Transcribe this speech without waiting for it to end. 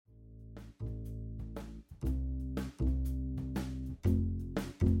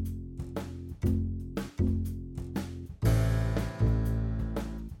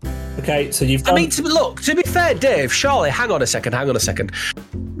Okay, so you've done... I mean, to be fair, Dave, surely, hang on a second.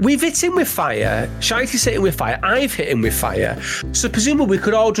 We've hit him with fire. Shitey's hit him with fire. I've hit him with fire. So presumably we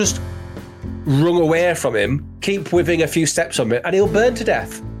could all just run away from him, keep within a few steps of him, and he'll burn to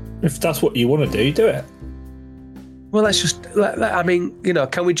death. If that's what you want to do, do it. Well, let's just... I mean,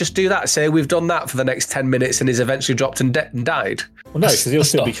 can we just do that? Say we've done that for the next 10 minutes and he's eventually dropped and died? Well, no, because he'll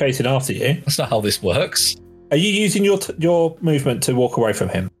still be chasing after you. That's not how this works. Are you using your movement to walk away from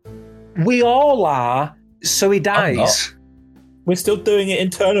him? We all are, so he dies. We're still doing it in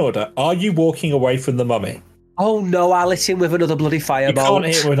turn order. Are you walking away from the mummy? Oh, no, I'll hit him with another bloody firebolt. You can't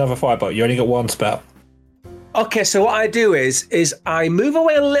hit him with another firebolt. You only got one spell. Okay, so what I do is I move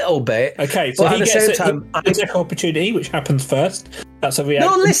away a little bit. Okay, so he gets an attack opportunity, which happens first. That's a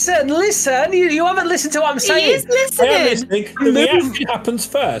reaction. No, listen. You haven't listened to what I'm saying. He is listening. I am listening. The reaction happens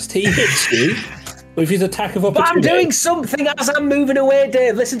first. He hits you with his attack of opportunity. But I'm doing something as I'm moving away,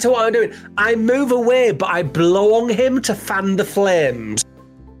 Dave. Listen to what I'm doing. I move away, but I blow on him to fan the flames,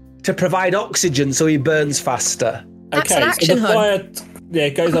 to provide oxygen so he burns faster. That's an action, so the fire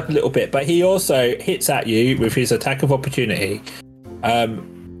goes up a little bit, but he also hits at you with his attack of opportunity.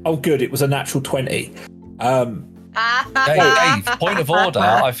 Oh, good. It was a natural 20. Dave, point of order.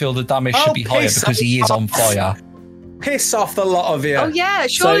 I feel the damage should be higher because he is on fire. Piss off, the lot of you. Oh, yeah.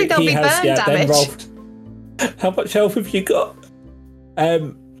 Surely there'll be burn damage. How much health have you got?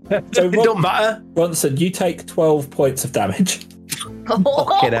 So it don't matter. Ronson, you take 12 points of damage.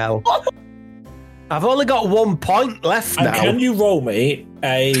 Fucking hell. I've only got 1 point left now. Can you roll me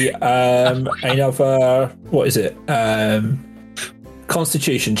another, what is it?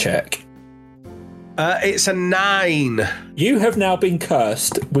 Constitution check. It's a 9. You have now been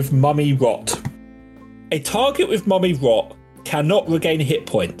cursed with mummy rot. A target with mummy rot cannot regain hit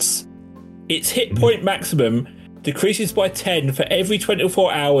points. Its hit point maximum decreases by 10 for every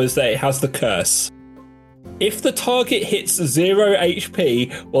 24 hours that it has the curse. If the target hits 0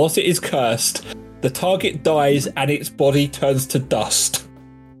 HP whilst it is cursed, the target dies and its body turns to dust.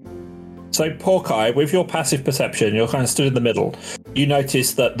 So, Porkai, with your passive perception, you're kind of stood in the middle. You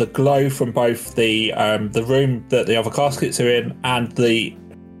notice that the glow from both the room that the other caskets are in and the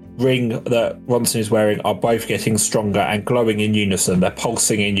ring that Ronson is wearing are both getting stronger and glowing in unison. They're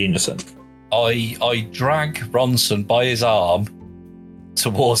pulsing in unison. I drag Ronson by his arm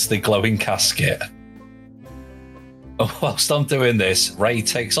towards the glowing casket. Whilst I'm doing this, Ray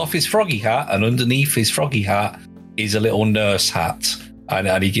takes off his froggy hat, and underneath his froggy hat is a little nurse hat,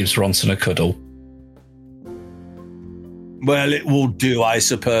 and he gives Ronson a cuddle. Well, it will do, I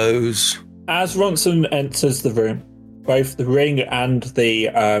suppose. As Ronson enters the room, both the ring and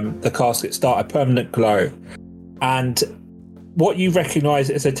the casket start a permanent glow, and what you recognise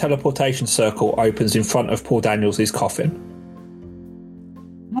as a teleportation circle opens in front of Paul Daniels' coffin.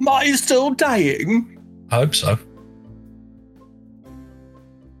 Am I still dying? I hope so.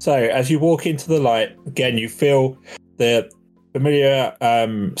 So, as you walk into the light, again, you feel the familiar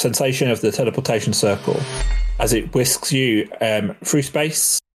sensation of the teleportation circle as it whisks you through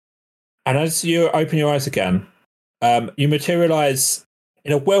space. And as you open your eyes again, you materialise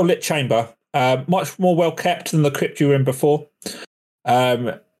in a well-lit chamber, much more well-kept than the crypt you were in before.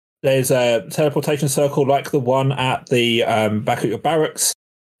 There's a teleportation circle like the one at the back at your barracks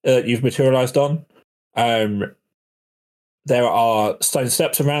that you've materialised on. There are stone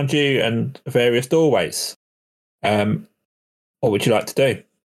steps around you and various doorways. What would you like to do?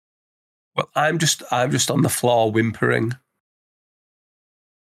 Well, I'm just on the floor whimpering.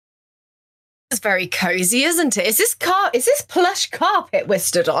 It's very cozy, isn't it? Is this plush carpet we're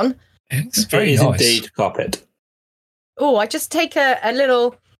stood on? It's very It is nice. indeed carpet. Oh, I just take a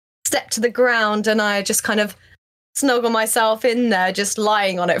little step to the ground and I just kind of snuggle myself in there, just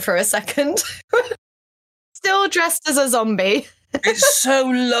lying on it for a second. Still dressed as a zombie. It's so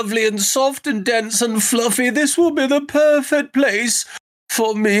lovely and soft and dense and fluffy. This will be the perfect place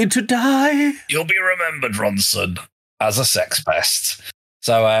for me to die. You'll be remembered, Ronson, as a sex pest.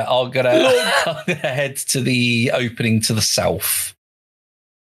 So I'm gonna head to the opening to the south.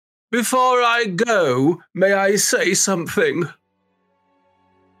 Before I go, may I say something?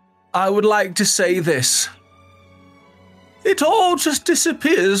 I would like to say this. It all just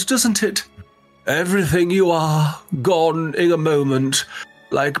disappears, doesn't it? Everything you are, gone in a moment,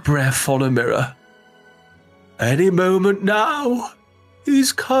 like breath on a mirror. Any moment now,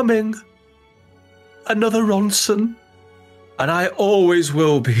 he's coming. Another Ronson. And I always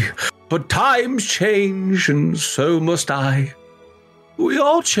will be. But times change, and so must I. We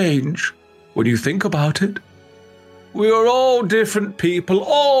all change, when you think about it. We are all different people,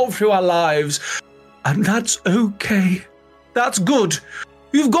 all through our lives. And that's okay. That's good.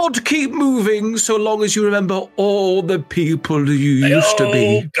 You've got to keep moving so long as you remember all the people you used to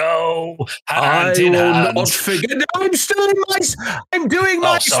be. Go I hand in will hand. not forget. No, I'm doing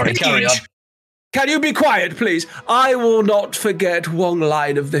my sorry, speech. carry on. Can you be quiet, please? I will not forget one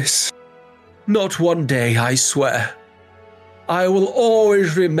line of this. Not one day, I swear. I will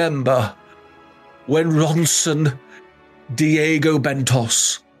always remember when Ronson Diego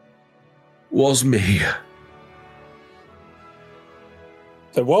Bentos was me.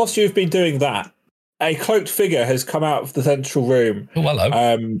 So whilst you've been doing that, a cloaked figure has come out of the central room, Oh,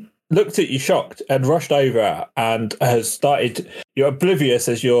 hello. looked at you shocked and rushed over and has started. You're oblivious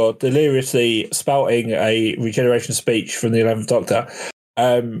as you're deliriously spouting a regeneration speech from the 11th Doctor.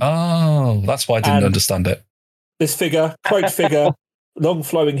 That's why I didn't understand it. This figure, cloaked figure, long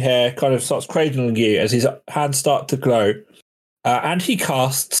flowing hair, kind of starts cradling you as his hands start to glow. And he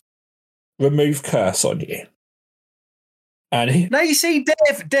casts Remove Curse on you. And Now you see,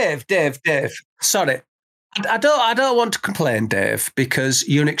 Dave. Sorry, I don't want to complain, Dave, because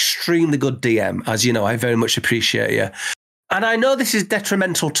you're an extremely good DM. As you know, I very much appreciate you. And I know this is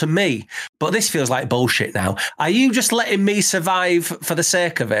detrimental to me, but this feels like bullshit now. Are you just letting me survive for the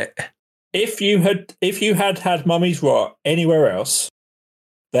sake of it? If you had Mummy's Rot anywhere else,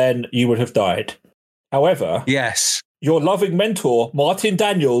 then you would have died. However, Yes. your loving mentor, Martin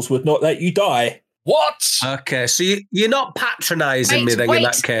Daniels, would not let you die. What? Okay, so you're not patronising me then in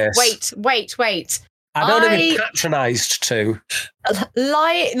that case. Wait. I don't want to be patronised too.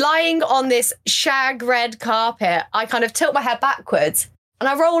 Lying on this shag red carpet, I kind of tilt my head backwards and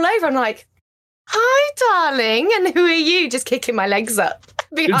I roll over. I'm like, "Hi, darling," and who are you? Just kicking my legs up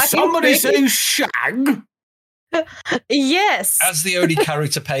Did behind somebody me. say shag? Yes. As the only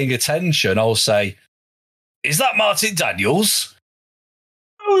character paying attention, I'll say, "Is that Martin Daniels?"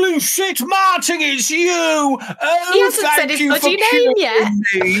 Holy shit, Martin, it's you! Oh, He hasn't thank said his you bloody for name curing yet.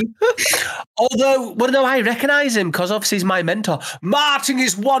 me. Although, well, no, I recognise him because obviously he's my mentor. Martin,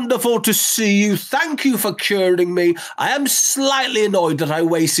 it's wonderful to see you. Thank you for curing me. I am slightly annoyed that I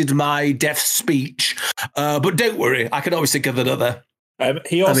wasted my death speech, but don't worry, I can always think of another.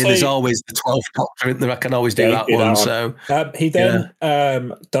 He also, there's always the 12th Doctor in there. I can always do that one. So he then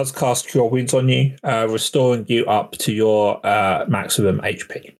does cast Cure Wounds on you, restoring you up to your maximum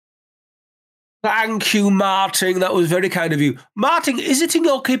HP. thank you, Martin. That was very kind of you. Martin, is it in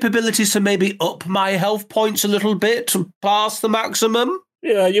your capabilities to maybe up my health points a little bit to pass the maximum?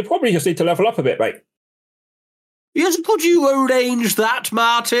 Yeah, you probably just need to level up a bit, mate. Yes, could you arrange that,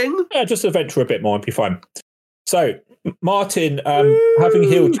 Martin? Yeah, just adventure a bit more and be fine. So, Martin, having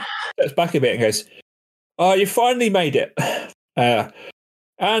healed, steps back a bit and goes, "Oh, you finally made it.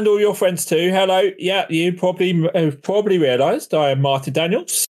 And all your friends too. Hello. Yeah, you probably realised I am Martin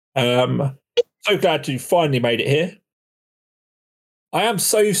Daniels. So glad you finally made it here. I am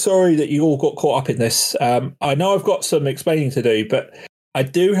so sorry that you all got caught up in this. I know I've got some explaining to do, but I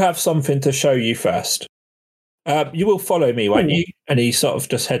do have something to show you first. You will follow me, won't you?" And he sort of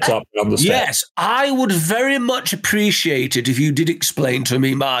just heads up on the steps. Yes, I would very much appreciate it if you did explain to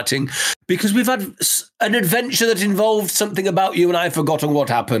me, Martin, because we've had an adventure that involved something about you and I've forgotten what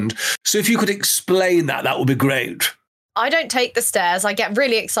happened. So if you could explain that, that would be great. I don't take the stairs. I get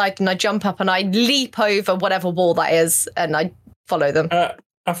really excited and I jump up and I leap over whatever wall that is and I follow them.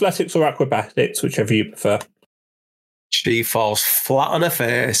 Athletics or acrobatics, whichever you prefer. She falls flat on her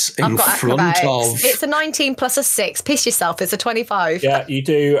face in I've got front acrobatics. of... It's a 19 plus a 6. Piss yourself. It's a 25. Yeah, you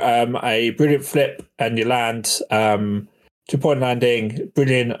do a brilliant flip and you land, 2-point landing,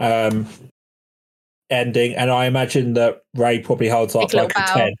 brilliant ending. And I imagine that Ray probably holds up Big like a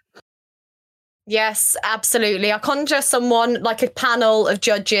little bow. 10. Yes, absolutely. I conjure someone like a panel of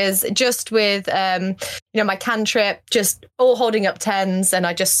judges just with, my cantrip, just all holding up 10s and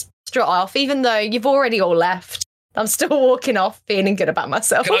I just strut off, even though you've already all left. I'm still walking off, feeling good about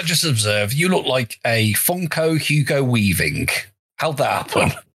myself. Can I just observe, you look like a Funko Hugo Weaving. How'd that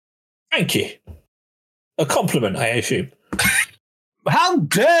happen? Thank you. A compliment, I assume. How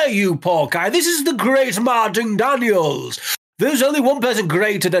dare you, poor guy? This is the great Martin Daniels. There's only one person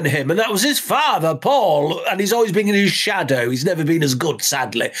greater than him, and that was his father, Paul, and he's always been in his shadow. He's never been as good,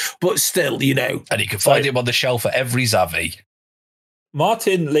 sadly, but still, you know. And you can find him on the shelf at every Zavvi.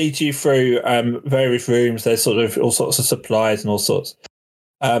 Martin leads you through various rooms. There's sort of all sorts of supplies and all sorts.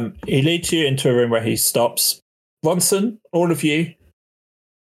 He leads you into a room where he stops. Ronson, all of you,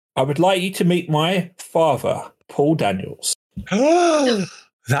 I would like you to meet my father, Paul Daniels.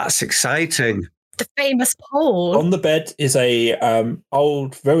 That's exciting. The famous Paul. On the bed is a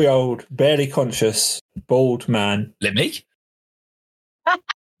old, very old, barely conscious, bald man. Limmy?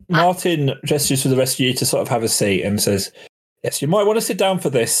 Martin gestures for the rest of you to sort of have a seat and says, Yes, you might want to sit down for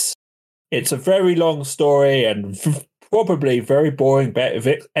this. It's a very long story and probably very boring bit of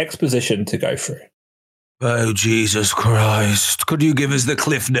exposition to go through. Oh, Jesus Christ. Could you give us the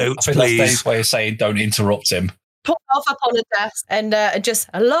cliff notes, I think that's please? Dave's way of saying don't interrupt him. Put off upon a desk and just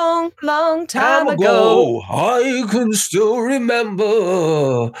a long, long time ago. I can still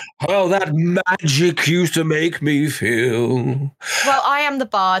remember how that magic used to make me feel. Well, I am the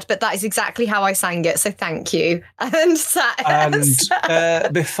bard, but that is exactly how I sang it, so thank you. And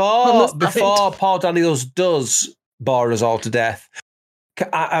before Paul Daniels does bore us all to death,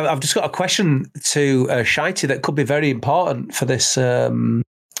 I've just got a question to Shitey that could be very important for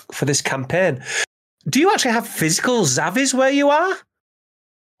this campaign. Do you actually have physical Zavis where you are?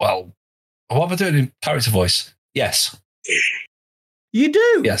 Well, what am I doing in character voice? Yes. You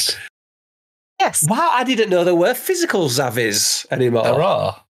do? Yes. Yes. Wow, I didn't know there were physical Zavis anymore. There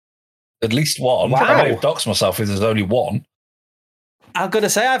are. At least one. Wow. I may dox myself if there's only one. I'm going to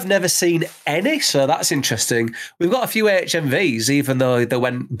say I've never seen any, so that's interesting. We've got a few HMVs, even though they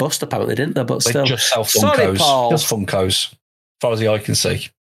went bust apparently, didn't they? But They still. just sell Funkos. Sorry, Paul. Just Funkos. As far as the eye can see.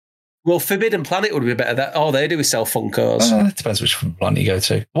 Well, Forbidden Planet would be better. All they do is sell Funkos. It depends which planet you go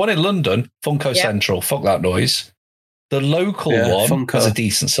to. One in London, Funko Central. Fuck that noise. The local one Funko has a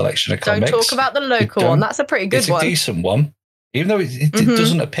decent selection of comics. Don't talk about the local one. That's a pretty good one. It's a decent one. Even though it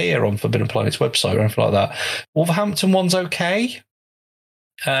doesn't appear on Forbidden Planet's website or anything like that. Wolverhampton one's okay.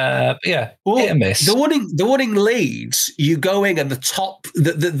 Well, hit and miss. The one in Leeds, you going and the top,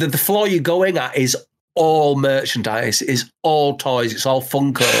 the floor you're going at is all merchandise, is all toys, it's all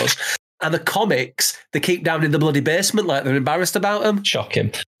Funkos. And the comics, they keep down in the bloody basement like they're embarrassed about them.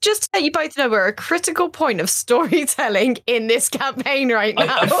 Shocking. Just to let you both know, we're a critical point of storytelling in this campaign right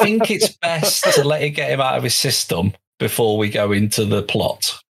now. I think it's best to let it get him out of his system before we go into the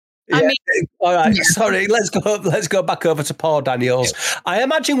plot. Yeah. All right, sorry, let's go back over to Paul Daniels. I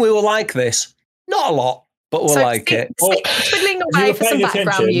imagine we will like this. Not a lot, but we'll like it. Twiddling away for some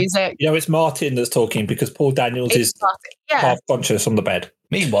background music. You know, it's Martin that's talking because Paul Daniels is half conscious on the bed.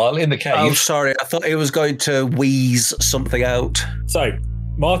 Meanwhile, in the cave. Oh, sorry, I thought he was going to wheeze something out. So,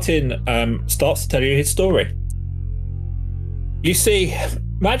 Martin starts to tell you his story. You see,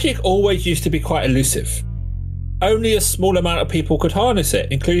 magic always used to be quite elusive. Only a small amount of people could harness it,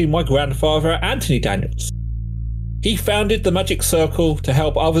 including my grandfather, Anthony Daniels. He founded the Magic Circle to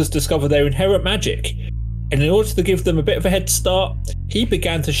help others discover their inherent magic, and in order to give them a bit of a head start, he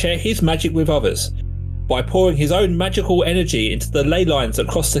began to share his magic with others by pouring his own magical energy into the ley lines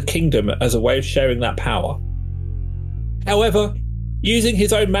across the kingdom as a way of sharing that power. However, using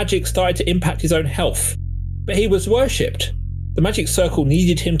his own magic started to impact his own health, but he was worshipped. The Magic Circle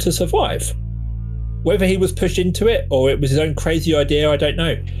needed him to survive. Whether he was pushed into it or it was his own crazy idea, I don't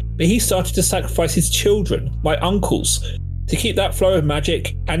know. But he started to sacrifice his children, my uncles, to keep that flow of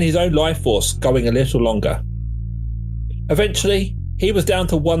magic and his own life force going a little longer. Eventually, he was down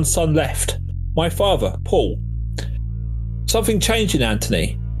to one son left, my father, Paul. Something changed in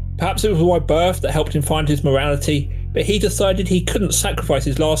Anthony. Perhaps it was my birth that helped him find his morality, but he decided he couldn't sacrifice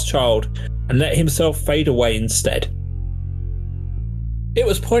his last child and let himself fade away instead. It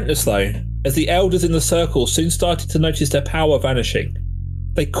was pointless though, as the elders in the circle soon started to notice their power vanishing.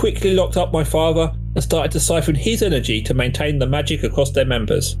 They quickly locked up my father and started to siphon his energy to maintain the magic across their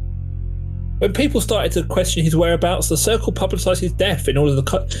members. When people started to question his whereabouts, the circle publicised his death in order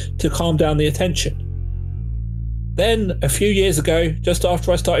to calm down the attention. Then, a few years ago, just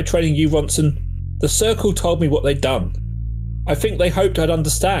after I started training you, Ronson, the circle told me what they'd done. I think they hoped I'd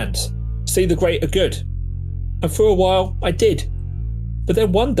understand, see the greater good. And for a while, I did. But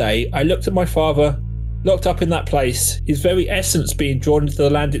then one day, I looked at my father, locked up in that place, his very essence being drawn into the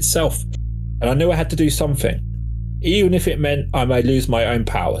land itself, and I knew I had to do something, even if it meant I may lose my own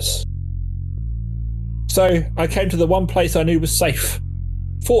powers. So I came to the one place I knew was safe,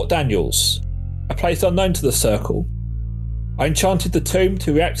 Fort Daniels, a place unknown to the Circle. I enchanted the tomb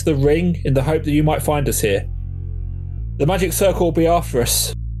to react to the ring in the hope that you might find us here. The Magic Circle will be after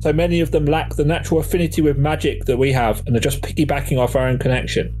us. So many of them lack the natural affinity with magic that we have and are just piggybacking off our own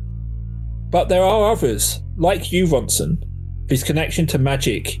connection. But there are others, like you, Ronson, whose connection to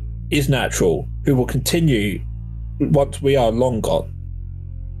magic is natural, who will continue once we are long gone.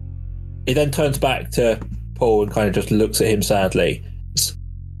 He then turns back to Paul and kind of just looks at him sadly.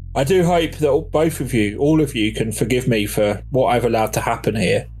 I do hope that both of you, all of you, can forgive me for what I've allowed to happen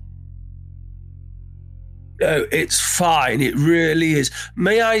here. No, it's fine. It really is.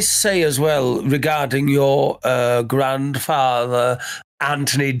 May I say as well, regarding your grandfather,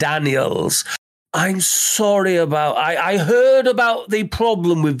 Anthony Daniels, I'm sorry about... I heard about the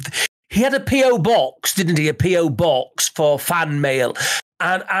problem with he had a PO box, didn't he? A PO box for fan mail,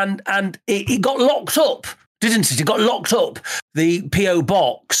 and it got locked up, didn't it? It got locked up, the PO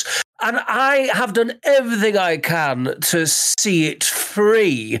box, and I have done everything I can to see it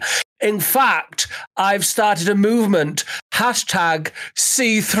free. In fact, I've started a movement,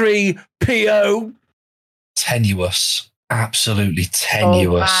 #C3PO. Tenuous. Absolutely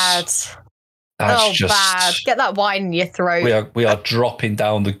tenuous. Oh, bad. That's bad. Get that wine in your throat. We are dropping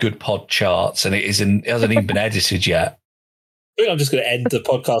down the good pod charts, and it hasn't even been edited yet. I think I'm just going to end the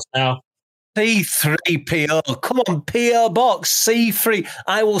podcast now. C3PO. Come on, PO box C3.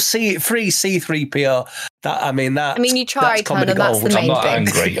 I will see it free. C3PO. You tried, Hannah. That's the main thing. I'm not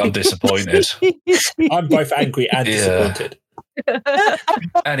angry. I'm disappointed. I'm both angry and disappointed.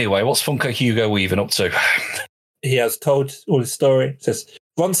 Anyway, what's Funko Hugo Weaving up to? He has told all his story. He says,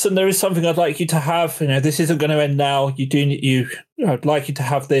 Ronson, there is something I'd like you to have. This isn't going to end now. I'd like you to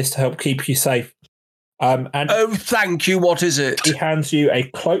have this to help keep you safe. Thank you. What is it? He hands you a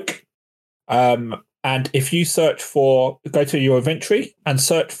cloak. And if you go to your inventory and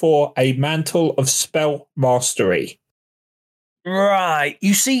search for a mantle of spell mastery. Right.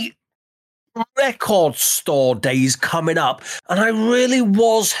 You see, record store days coming up, and I really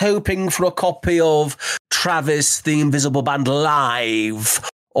was hoping for a copy of Travis the Invisible Band live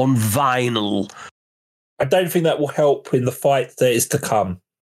on vinyl. I don't think that will help in the fight that is to come.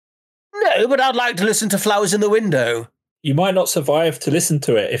 No, but I'd like to listen to Flowers in the Window. You might not survive to listen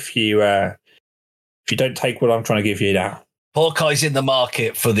to it if you don't take what I'm trying to give you now. Hawkeye's in the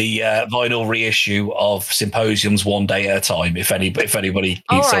market for the vinyl reissue of Symposium's One Day at a Time, if anybody needs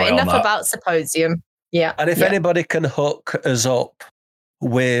All right, to enough about Symposium. Yeah. And if anybody can hook us up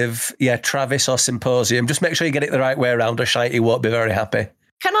with Travis or Symposium, just make sure you get it the right way around, or Shitey won't be very happy.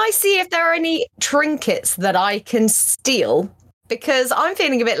 Can I see if there are any trinkets that I can steal? Because I'm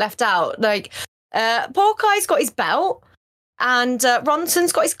feeling a bit left out. Like, Hawkeye's got his belt, and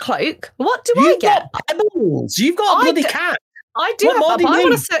Ronson's got his cloak. What do I get? Got pebbles. You've got a bloody cat. I do have that, but I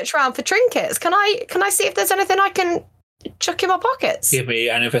want to search around for trinkets. Can I see if there's anything I can chuck in my pockets? Give me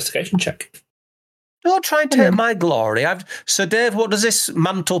an investigation check. Don't try and take my glory. So, Dave, what does this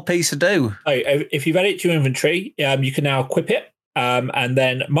mantelpiece do? Oh, if you've added it to your inventory, you can now equip it. And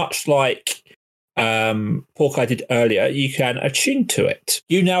then, much like Hawkeye did earlier, you can attune to it.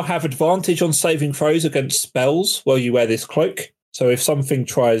 You now have advantage on saving throws against spells while you wear this cloak. So if something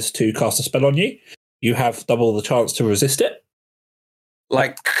tries to cast a spell on you, you have double the chance to resist it.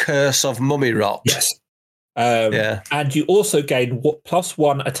 Like Curse of Mummy Rot. Yes. And you also gain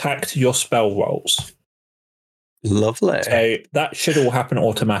 +1 attack to your spell rolls. Lovely. So that should all happen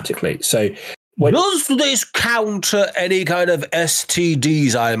automatically. So does this counter any kind of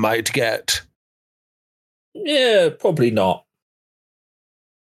STDs I might get? Yeah, probably not.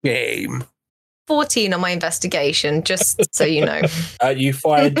 Game. 14 on my investigation, just so you know. You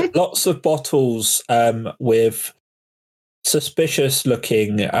find lots of bottles with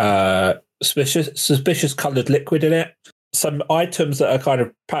suspicious-looking, suspicious coloured liquid in it. Some items that are kind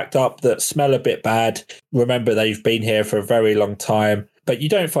of packed up that smell a bit bad. Remember, they've been here for a very long time, but you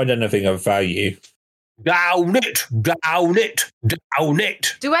don't find anything of value. Down it, down it, down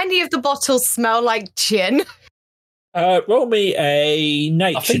it. Do any of the bottles smell like gin? Roll me a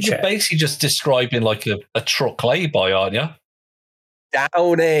nature check. I think you're basically just describing like a truck lay-by, aren't you?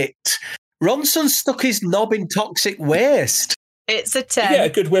 Down it. Ronson stuck his knob in toxic waste. It's a 10. You get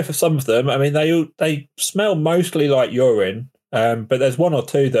a good whiff of some of them. I mean, they smell mostly like urine, but there's one or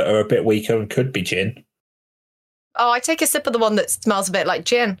two that are a bit weaker and could be gin. Oh, I take a sip of the one that smells a bit like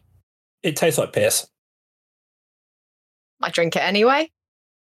gin. It tastes like piss. I drink it anyway.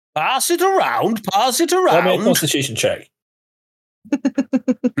 Pass it around, pass it around. Roll me a constitution check.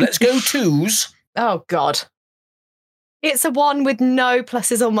 Let's go 2s. Oh, God. It's a 1 with no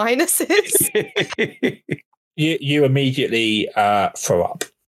pluses or minuses. You immediately throw up.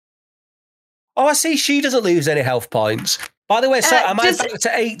 Oh, I see. She doesn't lose any health points. By the way, so am I back to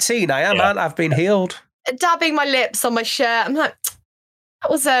 18? I am, yeah. I've been healed. Dabbing my lips on my shirt. I'm like,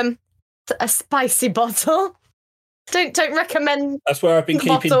 that was a spicy bottle. Don't recommend. That's where I've been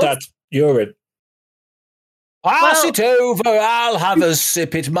keeping bottles. Dad's urine. Pass it over. I'll have a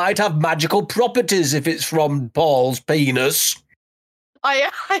sip. It might have magical properties if it's from Paul's penis. I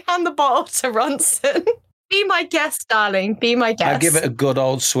hand the bottle to Ronson. Be my guest, darling. Be my guest. I give it a good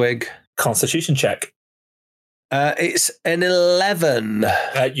old swig. Constitution check. It's an 11.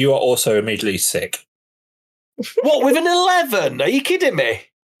 You are also immediately sick. What, with an 11? Are you kidding me?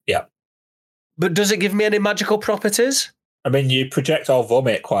 Yeah. But does it give me any magical properties? I mean, you projectile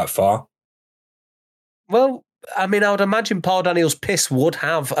vomit quite far. Well, I mean, I would imagine Paul Daniels' piss would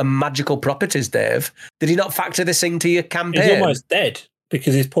have a magical properties, Dave. Did he not factor this into your campaign? He's almost dead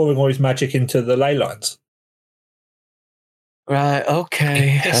because he's pouring all his magic into the ley lines. Right, okay.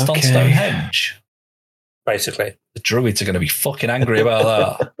 He pissed on Stonehenge. Basically. The druids are going to be fucking angry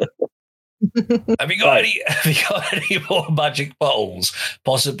about that. Have you got any more magic bottles?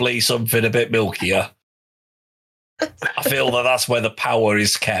 Possibly something a bit milkier. I feel that's where the power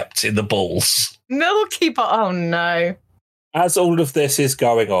is kept, in the balls. Milky but oh no. As all of this is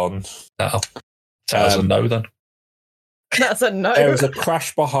going on, No. Tell us a no then. That's a no. there is a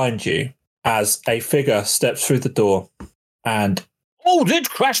crash behind you as a figure steps through the door and did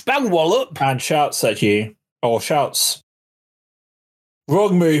crash bang wallop and shouts at you, or shouts,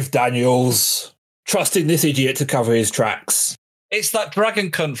 "Wrong move, Daniels. Trusting this idiot to cover his tracks." It's that dragon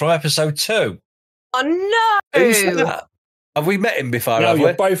cunt from episode 2. Oh no. Who's that? Have we met him before, No, have you're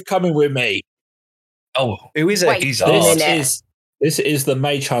we? both coming with me. Oh, Who is it? Wait. he's This ours. is the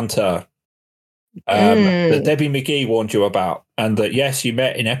Mage Hunter that Debbie McGee warned you about, and that yes, you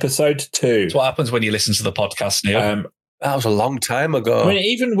met in episode 2. That's what happens when you listen to the podcast, Neil. That was a long time ago. I mean,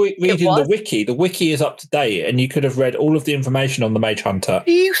 even reading the wiki is up to date, and you could have read all of the information on the Mage Hunter.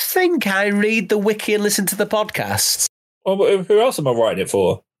 Do you think I read the wiki and listen to the podcast? Well, who else am I writing it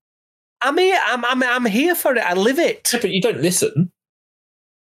for? I'm here for it. I live it. But you don't listen.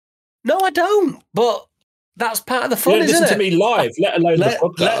 No, I don't. But that's part of the You fun, don't isn't listen it? to me live, let alone Let the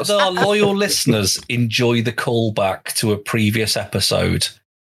podcast. our loyal listeners enjoy the callback to a previous episode.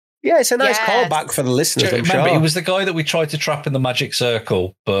 Yeah, it's a nice Yes. callback for the listeners, I'm Remember, sure. it was the guy that we tried to trap in the magic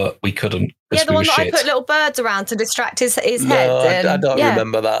circle, but we couldn't. Yeah, because the we one were that I shit. put little birds around to distract his head. No, I and- don't yeah,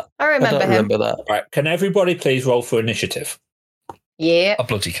 remember that. I remember I don't him. remember that. Right, can everybody please roll for initiative? Yeah. I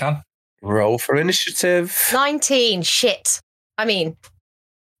bloody can. Roll for initiative. 19. Shit. I mean,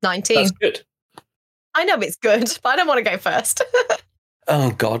 19. That's good. I know it's good, but I don't want to go first.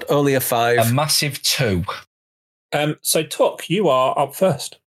 Oh, God, only a 5. A massive 2. So Tok, you are up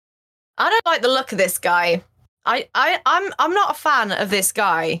first. I don't like the look of this guy. I'm not a fan of this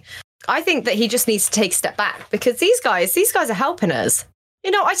guy. I think that he just needs to take a step back because these guys are helping us.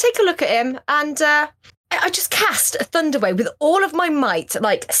 You know, I take a look at him and I just cast a Thunderwave with all of my might,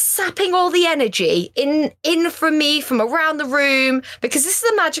 like sapping all the energy in from me from around the room because this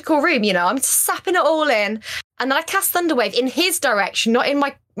is a magical room, you know. I'm sapping it all in, and then I cast Thunderwave in his direction, not in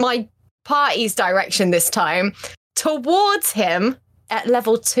my party's direction this time, towards him at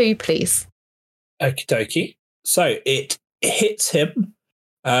level 2, please. Okie dokie. So it hits him.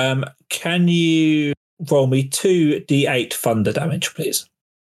 Can you roll me 2d8 thunder damage, please?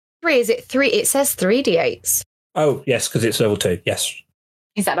 3, is it 3? It says 3d8s. Oh, yes, because it's level 2. Yes.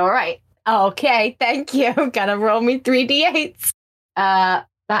 Is that all right? Okay, thank you. Gonna roll me 3d8s. That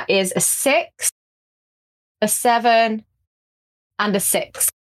is a 6, a 7, and a 6.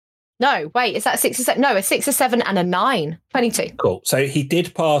 No, wait, is that a 6 or 7? No, a 6, a 7, and a 9. 22. Cool. So he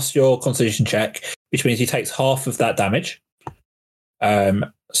did pass your constitution check, which means he takes half of that damage.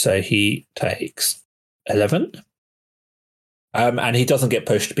 So he takes 11. And he doesn't get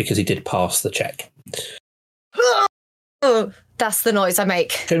pushed because he did pass the check. Oh, that's the noise I make.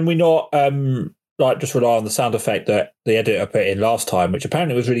 Can we not just rely on the sound effect that the editor put in last time, which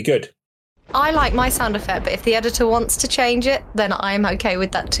apparently was really good? I like my sound effect, but if the editor wants to change it, then I'm okay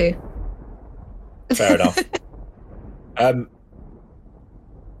with that too. Fair enough.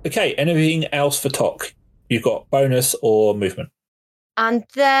 Okay, anything else for Tok? You've got bonus or movement. And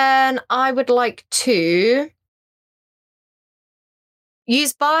then I would like to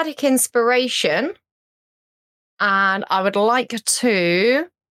use Bardic Inspiration. And I would like to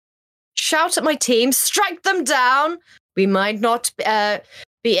shout at my team, strike them down. We might not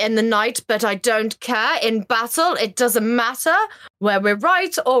be in the night, but I don't care. In battle, it doesn't matter where we're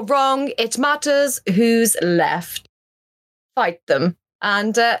right or wrong. It matters who's left. Fight them.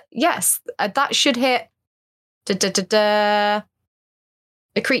 And yes, that should hit the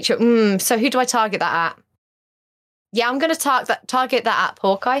creature. So who do I target that at? Yeah, I'm going to target that at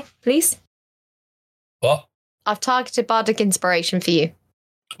Hawkeye, please. What? I've targeted Bardic Inspiration for you.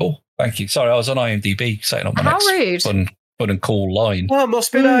 Oh, thank you. Sorry, I was on IMDb setting up my How next rude. fun and cool line. Oh, it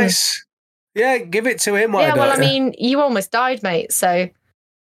must be nice. Yeah, give it to him. Why Yeah, well, don't I you? mean, you almost died, mate, so...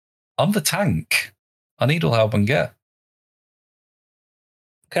 I'm the tank. I need all help I can get.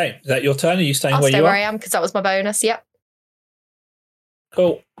 Okay, is that your turn? Are you staying I'll where stay you where are? I am, because that was my bonus, yep.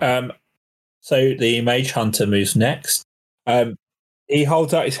 Cool. So the Mage Hunter moves next. He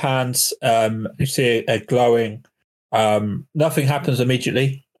holds out his hands. You see a glowing. Nothing happens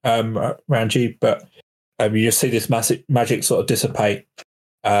immediately around you, but you just see this massive magic sort of dissipate,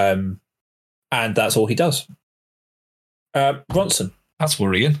 and that's all he does. Bronson. That's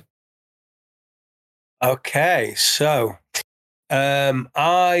worrying. Okay, so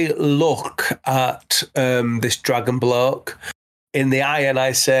I look at this dragon bloke in the eye and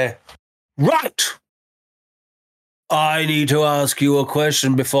I say, right, I need to ask you a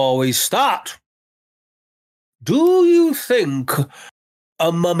question before we start. Do you think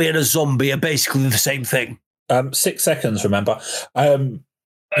a mummy and a zombie are basically the same thing? 6 seconds, remember. You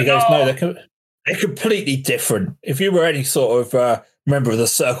guys know they're completely different. If you were any sort of member of the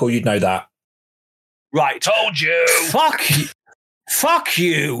circle, you'd know that. Right. Told you. Fuck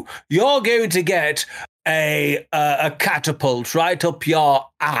you. You're going to get a catapult right up your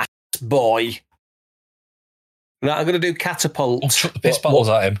ass, boy. Now I'm going to do catapult. I'll chuck the piss bottles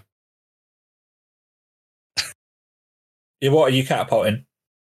at him. Yeah, what are you catapulting?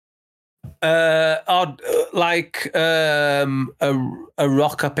 A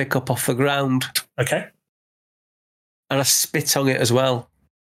rock I pick up off the ground. Okay. And I spit on it as well.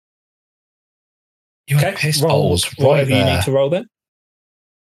 You had piss bottles right whatever there. you need to roll then.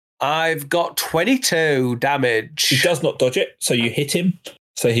 I've got 22 damage. He does not dodge it, so you hit him,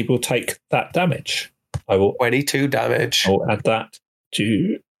 so he will take that damage. I will 22 damage. I'll add that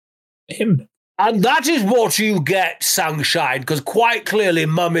to him. And that is what you get, Sunshine, because quite clearly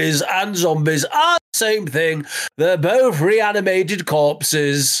mummies and zombies are the same thing. They're both reanimated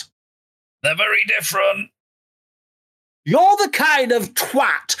corpses. They're very different. You're the kind of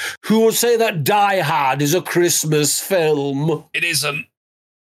twat who would say that Die Hard is a Christmas film. It isn't.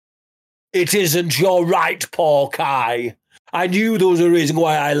 It isn't. You're right, Porky. I knew there was a reason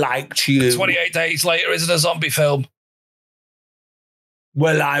why I liked you. 28 Days Later isn't a zombie film.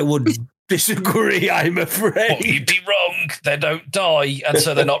 Well, I would disagree, I'm afraid. Well, you'd be wrong. They don't die, and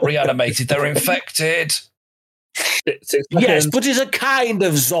so they're not reanimated. They're infected. 6 Yes, seconds. but it's a kind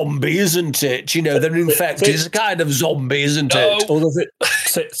of zombie, isn't it? You know, they're infected. It's a kind of zombie, isn't No. it? All of it.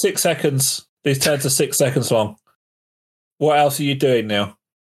 6 seconds. These turns are 6 seconds long. What else are you doing now?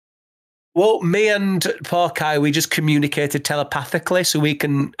 Well, me and Porky, we just communicated telepathically so we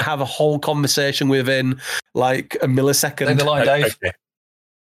can have a whole conversation within like a millisecond. Leave the line, Dave. Okay.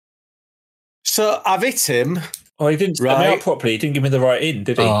 So I've hit him. Oh, he didn't set me up properly. He didn't give me the right in,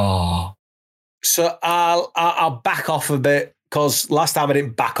 did he? Oh. So I'll back off a bit because last time I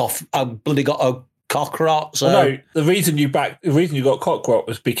didn't back off. I bloody got a cock rot. So Well, no, the reason you got cock rot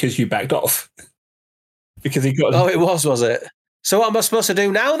was because you backed off. Because he got. Oh, it was it? So what am I supposed to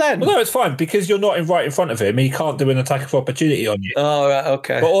do now then? Well, no, it's fine because you're not right in front of him. He can't do an attack of opportunity on you. Oh, right,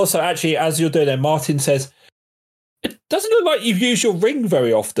 okay. But also, actually, as you're doing it, Martin says, "It doesn't look like you've used your ring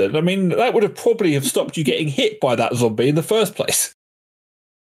very often. I mean, that would have probably have stopped you getting hit by that zombie in the first place."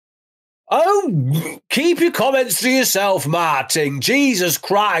 Oh, keep your comments to yourself, Martin. Jesus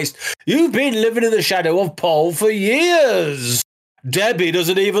Christ. You've been living in the shadow of Paul for years. Debbie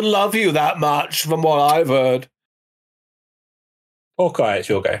doesn't even love you that much, from what I've heard. Okay, it's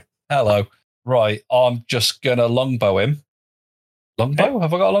your go. Hello. Right, I'm just going to longbow him. Longbow?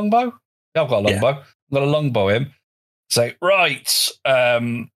 Have I got a longbow? Yeah, I've got a longbow. I'm going to longbow him. Say, right,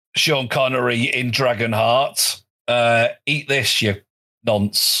 Sean Connery in Dragonheart, eat this, you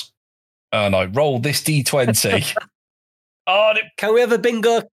nonce. And I roll this D20. Can we have a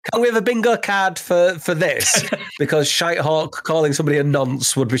bingo? Can we have a bingo card for this? Because Shitehawk calling somebody a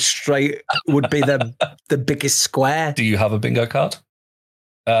nonce would be the biggest square. Do you have a bingo card?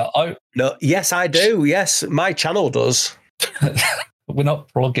 No. Yes, I do. Yes, my channel does. We're not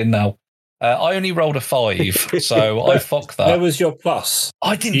plugging now. I only rolled a 5, so I fuck that. Where was your plus?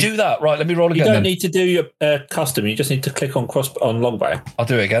 I didn't do that. Right, let me roll again. You don't then. need to do your custom. You just need to click on longbow. I'll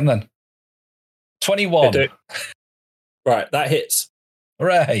do it again then. 21. Right, that hits.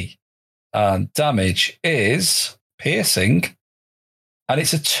 Hooray. And damage is piercing, and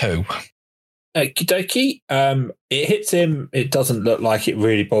it's a 2. Okie dokie. It hits him. It doesn't look like it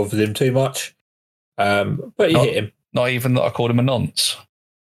really bothers him too much. But you hit him. Not even that I called him a nonce.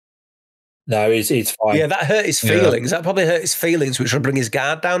 No, he's fine. Yeah, that hurt his feelings. That probably hurt his feelings, which will bring his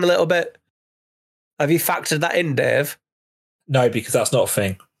guard down a little bit. Have you factored that in, Dave? No, because that's not a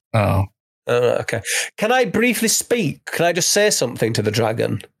thing. Oh. Okay. Can I briefly speak? Can I just say something to the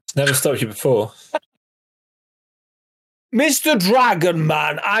dragon? It's never stopped you before. Mr. Dragon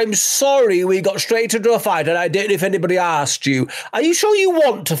Man, I'm sorry we got straight into a fight and I don't know if anybody asked you. Are you sure you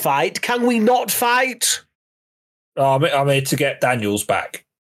want to fight? Can we not fight? I'm here to get Daniels back.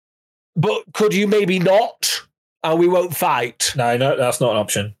 But could you maybe not? And we won't fight? No, that's not an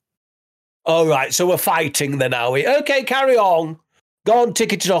option. All right, so we're fighting then, are we? Okay, carry on. Go on,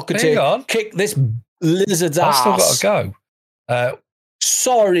 ticket Hang on. Kick this lizard's I've ass. still got to go.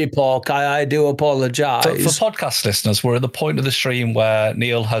 Sorry, Porky, I do apologise. For podcast listeners, we're at the point of the stream where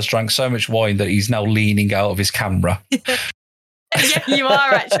Neil has drank so much wine that he's now leaning out of his camera. Yeah, you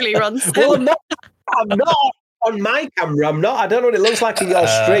are actually, Ronson. Well, I'm not on my camera. I'm not. I don't know what it looks like in your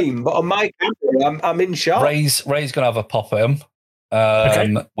stream, but on my camera, I'm in shot. Ray's going to have a pop at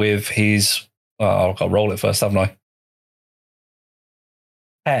him with his... Well, I've got to roll it first, haven't I?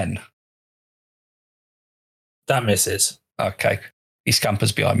 10. That misses. Okay. He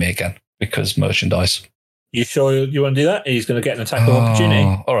scampers behind me again because merchandise. You sure you want to do that? He's going to get an attack of opportunity.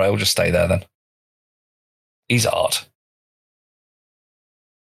 All right, we'll just stay there then. He's hard.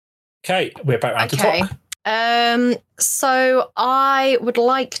 Okay, we're back round to top. So I would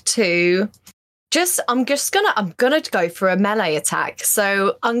like to I'm gonna go for a melee attack.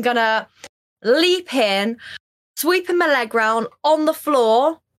 So I'm gonna leap in, sweeping my leg round on the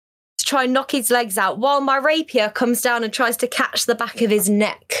floor to try and knock his legs out while my rapier comes down and tries to catch the back of his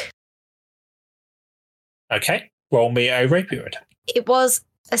neck. Okay, roll me a rapier attack. It was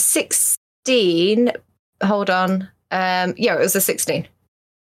a 16. Hold on. Yeah, it was a 16.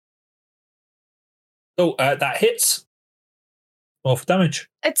 Oh, that hits. Roll for damage.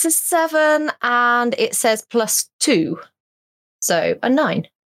 It's a 7 and it says +2. So a 9.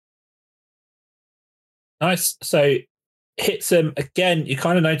 Nice. So hits him again. You're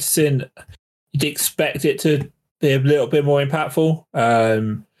kind of noticing you'd expect it to be a little bit more impactful.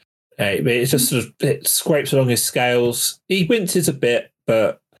 But it's just sort of, it scrapes along his scales. He winces a bit,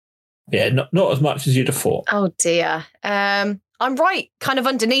 but yeah, not as much as you'd have thought. Oh dear. I'm right kind of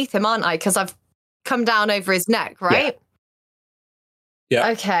underneath him, aren't I? Because I've come down over his neck, right? Yeah.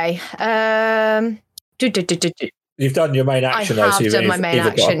 Okay. You've done your main action. I have done my main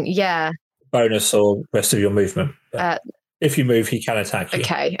action. Yeah. Bonus or rest of your movement. If you move, he can attack you.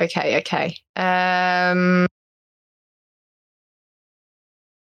 Okay.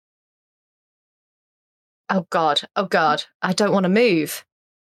 Oh God. I don't want to move.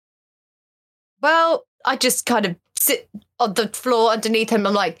 Well, I just kind of sit on the floor underneath him.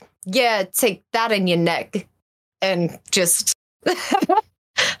 I'm like, yeah, take that in your neck and just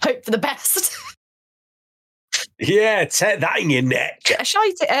hope for the best. Yeah, take that in your neck.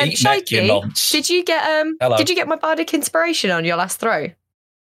 Shikey, did you get Hello. Did you get my bardic inspiration on your last throw?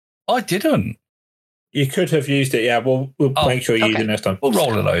 I didn't. You could have used it. Yeah, we'll make sure you use it next time. We'll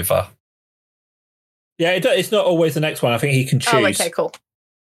roll it over. Yeah, it's not always the next one. I think he can choose. Oh, okay, cool.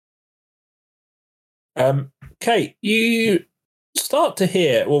 Kate, you start to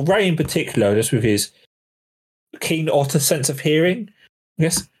hear, well, Ray in particular, just with his keen otter sense of hearing, I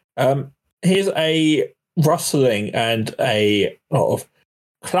guess, here's a rustling and a lot of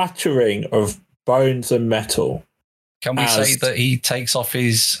clattering of bones and metal. Can we say that he takes off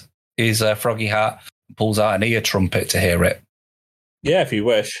his froggy hat and pulls out an ear trumpet to hear it? Yeah, if you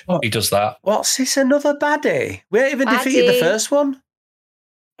wish. He does that. What's this, another baddie? We haven't even defeated the first one.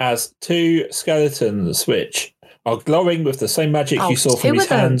 As two skeletons, which are glowing with the same magic you saw from his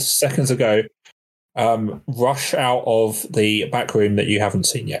hands seconds ago, rush out of the back room that you haven't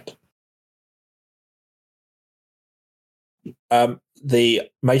seen yet. The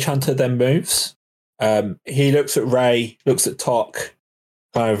Mage Hunter then moves. He looks at Ray, looks at Tok,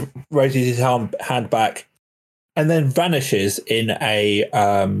 kind of raises his hand back, and then vanishes in a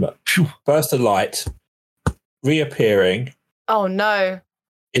burst of light, reappearing. Oh no!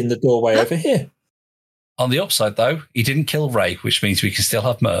 In the doorway over here. On the upside, though, he didn't kill Ray, which means we can still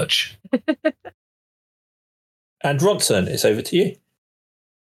have merch. And Ronson, it's over to you.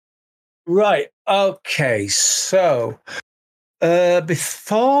 Right. Okay. So,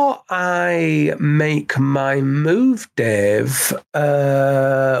 before I make my move, Dave,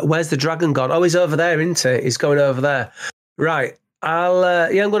 where's the dragon gone? Oh, he's over there, isn't he? He's going over there. Right.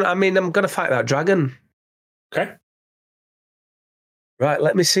 I'm gonna fight that dragon. Okay. Right.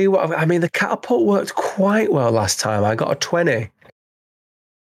 Let me see the catapult worked quite well last time. I got a 20.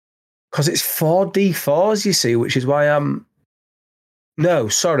 Because it's 4d4s, you see, which is why I'm... No,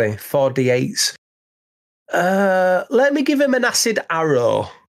 sorry, 4d8s. Let me give him an acid arrow.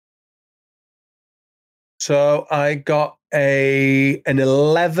 So I got an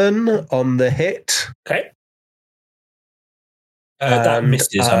 11 on the hit. Okay. That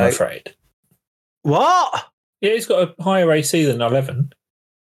misses, I'm afraid. What? Yeah, he's got a higher AC than 11.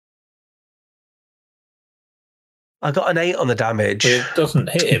 I got an 8 on the damage. But it doesn't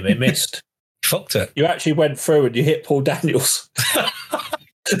hit him, it missed. Fucked it. You actually went through and you hit Paul Daniels.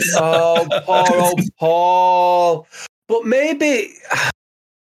 Oh, poor old Paul. But maybe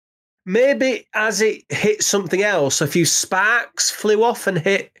as it hit something else, a few sparks flew off and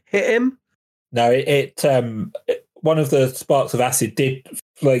hit him. No, one of the sparks of acid did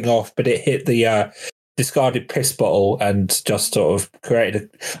fling off, but it hit the discarded piss bottle and just sort of created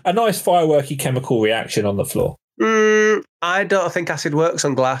a nice fireworky chemical reaction on the floor. I don't think acid works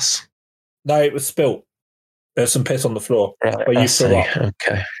on glass. No, it was spilt. There's some piss on the floor. Right, Where I you threw see. up.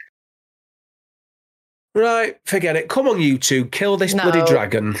 Okay. Right, forget it. Come on, you two. Kill this No. bloody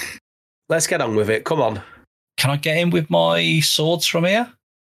dragon. Let's get on with it. Come on. Can I get in with my swords from here?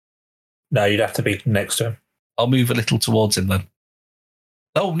 No, you'd have to be next to him. I'll move a little towards him then.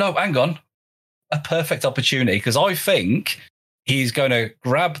 Oh, no, hang on. A perfect opportunity, because I think he's going to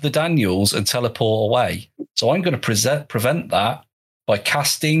grab the Daniels and teleport away. So I'm going to prevent that by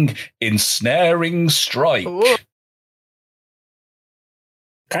casting Ensnaring Strike. Ooh.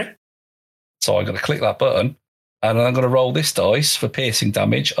 Okay. So I'm going to click that button, and I'm going to roll this dice for piercing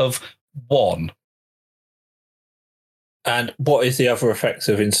damage of 1. And what is the other effects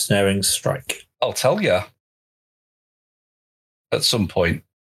of Ensnaring Strike? I'll tell you at some point.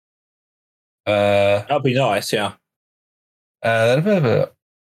 That'd be nice, yeah. The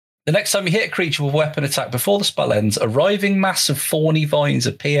next time you hit a creature with a weapon attack before the spell ends, a writhing mass of thorny vines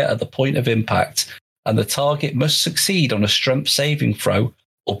appear at the point of impact, and the target must succeed on a strength saving throw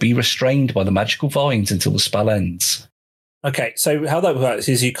or be restrained by the magical vines until the spell ends. Okay, so how that works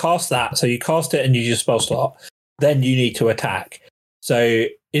is you cast that, so you cast it and use your spell slot, then you need to attack. So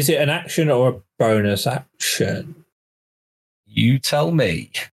is it an action or a bonus action? You tell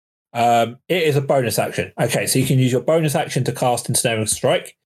me. It is a bonus action. Okay, so you can use your bonus action to cast Ensnaring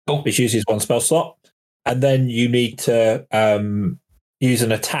Strike, which uses 1 spell slot, and then you need to use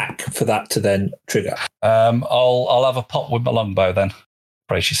an attack for that to then trigger. I'll have a pop with my longbow then.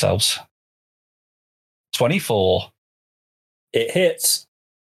 Brace yourselves. 24. It hits.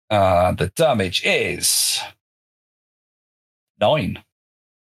 The damage is 9.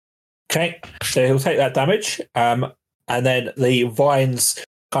 Okay, so he'll take that damage, and then the vines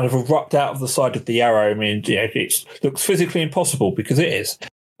kind of erupt out of the side of the arrow. I mean, it looks physically impossible because it is.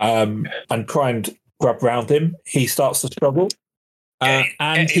 And try and grab round him. He starts to struggle,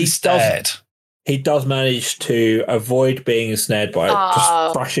 and he does manage to avoid being ensnared by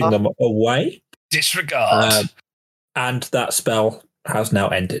just brushing them away. Disregard. And that spell has now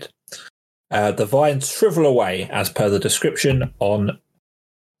ended. The vines shrivel away as per the description on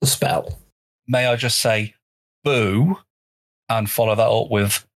the spell. May I just say boo and follow that up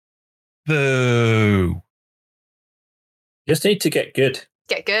with boo? Just need to get good.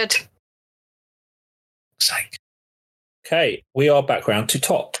 Get good. Sake. Okay, we are back round to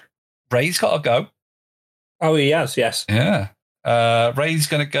top. Ray's got to go. Oh, he has, yes. Yeah. Ray's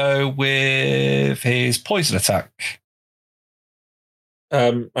going to go with his poison attack.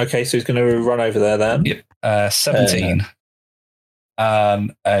 Okay, so he's going to run over there then. Yep. 17.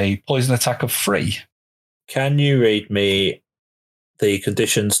 And a poison attack of 3. Can you read me the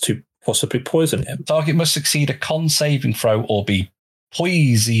conditions to possibly poison him? Target must succeed a con saving throw or be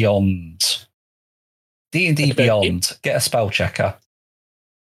poisoned. D&D Beyond. Get a spell checker.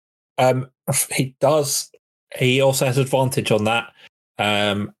 He does. He also has advantage on that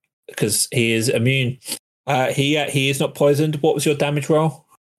because he is immune. He is not poisoned. What was your damage roll?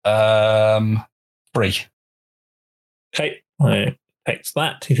 3. Okay, takes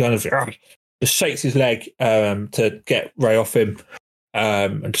that. He kind of just shakes his leg to get Ray off him,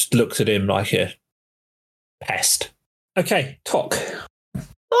 and just looks at him like a pest. Okay, Tok.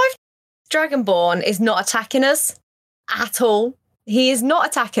 Dragonborn is not attacking us at all. He is not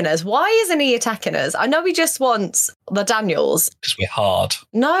attacking us. Why isn't he attacking us? I know he just wants the Daniels. Because we're hard.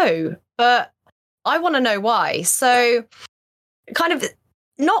 No, but I want to know why. So, kind of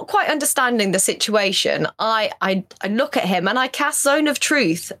not quite understanding the situation, I look at him and I cast Zone of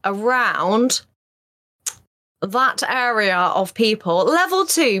Truth around that area of people. Level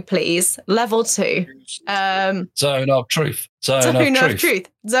 2, please. Level 2. Zone of Truth. Zone of Truth.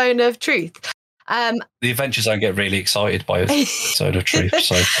 Zone of Truth. The Adventure Zone get really excited by Zone of Truth,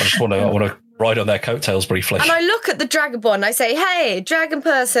 so I just want to ride on their coattails briefly. And I look at the Dragonborn and I say, "Hey, dragon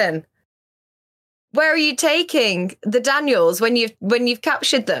person, where are you taking the Daniels when you've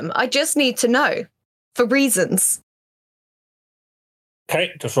captured them? I just need to know for reasons."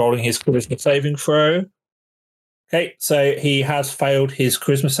 Okay, just rolling his charisma saving throw. Okay, so he has failed his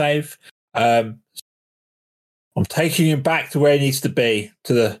charisma save. I'm taking him back to where he needs to be,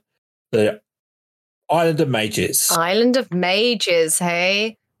 to the Island of Mages. Island of Mages,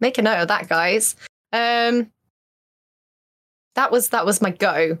 hey? Make a note of that, guys. That was my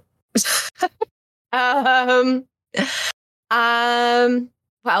go. What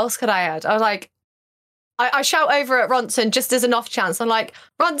else could I add? I was like, I shout over at Ronson just as an off chance. I'm like,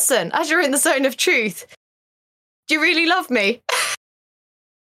 Ronson, as you're in the Zone of Truth, Do you really love me?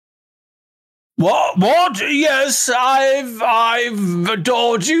 What? Yes, I've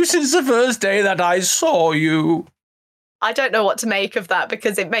adored you since the first day that I saw you. I don't know what to make of that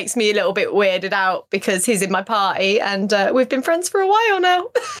because it makes me a little bit weirded out because he's in my party and we've been friends for a while now.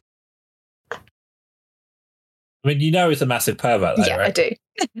 I mean, you know he's a massive pervert, though, Yeah, right? I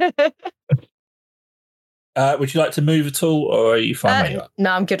do. Would you like to move at all, or are you fine where you are?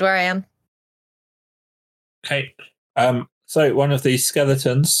 No, I'm good where I am. Okay. So one of these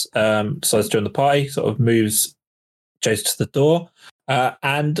skeletons decides to join the party, sort of moves Jason to the door,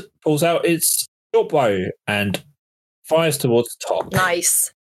 and pulls out its short bow and fires towards the top.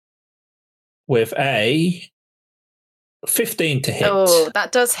 Nice. With a 15 to hit. Oh,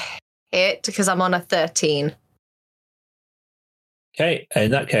 that does hit because I'm on a 13. Okay, in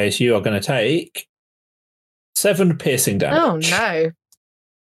that case, you are going to take 7 piercing damage. Oh, no.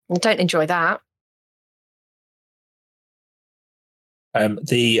 I don't enjoy that.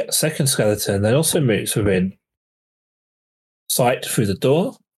 The second skeleton then also moves within sight through the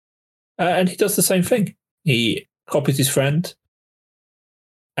door, and he does the same thing. He copies his friend,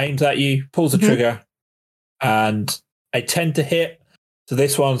 aims at you, pulls the trigger, and a 10 to hit. So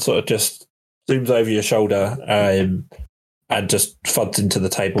this one sort of just zooms over your shoulder and just thuds into the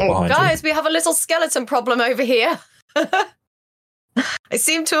table behind you. Guys, we have a little skeleton problem over here. I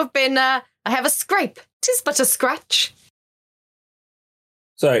seem to have been, I have a scrape. It is but a scratch.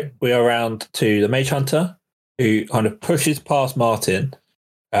 So we are around to the Mage Hunter, who kind of pushes past Martin,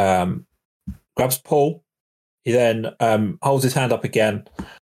 grabs Paul. He then holds his hand up again,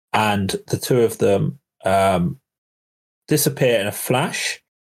 and the two of them disappear in a flash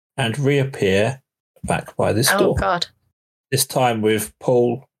and reappear back by this door. Oh, God. This time with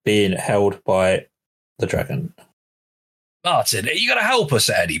Paul being held by the dragon. Martin, are you going to help us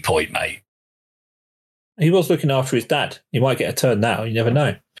at any point, mate? He was looking after his dad. He might get a turn now. You never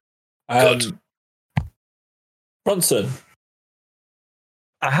know. Good. Bronson.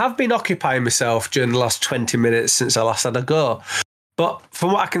 I have been occupying myself during the last 20 minutes since I last had a go. But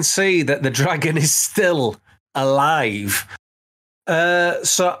from what I can see, that the dragon is still alive.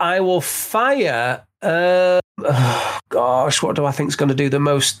 So I will fire... gosh, what do I think is going to do the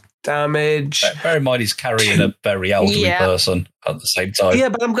most damage? Bear in mind he's carrying a very elderly person at the same time. Yeah,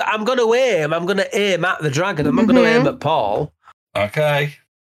 but I'm going to aim. I'm going to aim at the dragon. I'm not going to aim at Paul. Okay.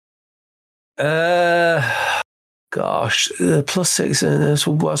 Gosh, +6. That's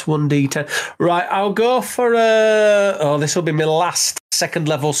 1d10. Right, I'll go for this will be my last second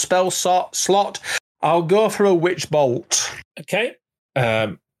level spell slot. I'll go for a witch bolt. Okay.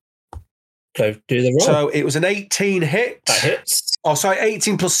 So do the roll. So it was an 18 hit. That hits. Oh, sorry,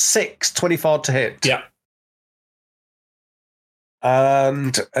 18 plus 6, 24 to hit. Yeah.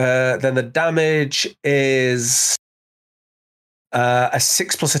 And then the damage is a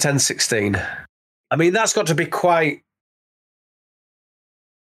 6 plus a 10, 16. I mean, that's got to be quite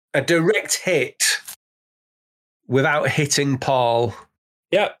a direct hit without hitting Paul.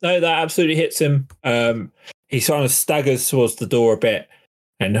 Yeah, no, that absolutely hits him. He sort of staggers towards the door a bit,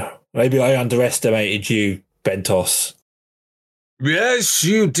 and maybe I underestimated you, Bentos. Yes,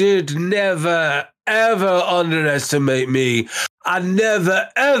 you did never, ever underestimate me. I never,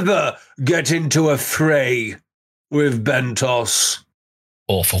 ever get into a fray with Bentos.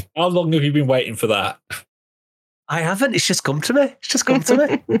 Awful. How long have you been waiting for that? I haven't. It's just come to me. It's just come to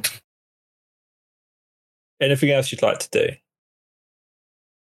me. Anything else you'd like to do?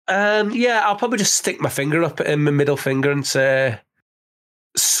 Yeah, I'll probably just stick my finger up in my middle finger and say,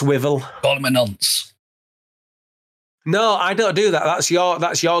 swivel. Call him a nonce. No, I don't do that. That's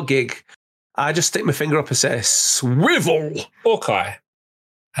your gig. I just stick my finger up and say, swivel. Hawkeye.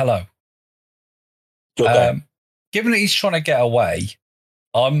 Hello. Your go. Given that he's trying to get away,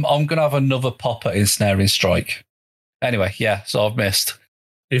 I'm going to have another pop at ensnaring strike. Anyway, yeah, so I've missed.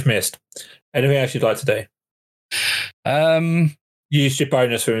 You've missed. Anything else you'd like to do? Use your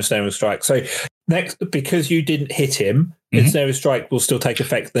bonus for ensnaring strike. So next, because you didn't hit him, ensnaring strike will still take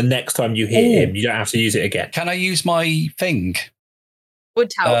effect the next time you hit him. You don't have to use it again. Can I use my thing?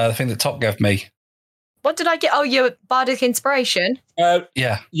 Would help. The thing that Top gave me. What did I get? Oh, your bardic inspiration.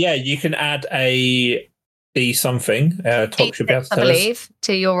 Yeah, you can add a D something. Top should be able to I tell believe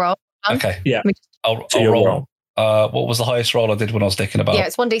to your roll. Okay. Yeah. I'll your roll. What was the highest roll I did when I was thinking about? Yeah,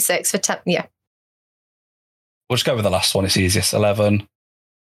 it's 1d6 for 10. Yeah. We'll just go with the last one. It's easiest. 11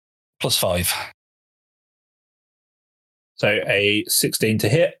 plus 5. So a 16 to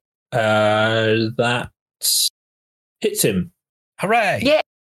hit. That hits him. Hooray! Yeah.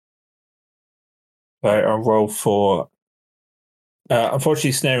 So I'll roll for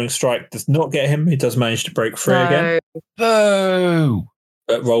Unfortunately, Snaring Strike does not get him. He does manage to break free again. Boo!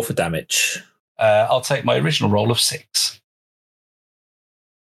 But roll for damage. I'll take my original roll of 6.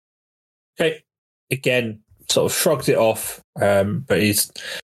 Okay. Again, sort of shrugs it off, but he's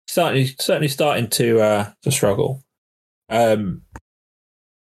certainly starting to struggle. Now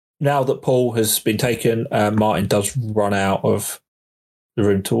that Paul has been taken, Martin does run out of the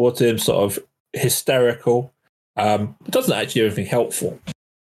room towards him, sort of hysterical. It doesn't actually do anything helpful.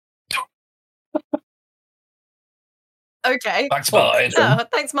 Okay. Thanks, Martin. Oh,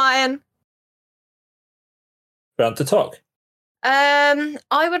 thanks, Martin. Round to talk.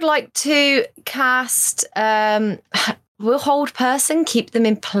 I would like to cast will hold person, keep them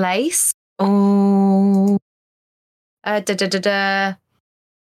in place. Oh. I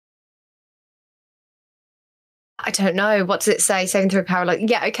don't know. What does it say? Saving through power.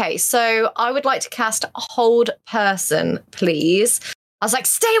 Yeah, okay. So I would like to cast hold person, please. I was like,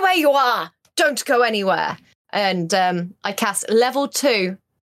 stay where you are. Don't go anywhere. And I cast level 2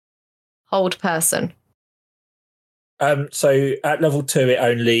 hold person. So at level 2,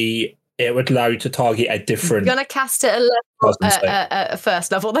 it would allow you to target a different. I'm gonna cast it at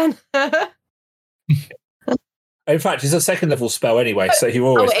first level then. In fact, it's a second level spell anyway, so you're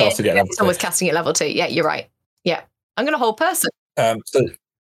always casting it at level 2. It's always casting at level 2. Yeah, you're right. Yeah, I'm gonna hold person.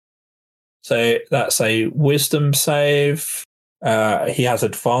 So that's a wisdom save. He has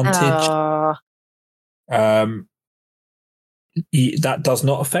advantage. That does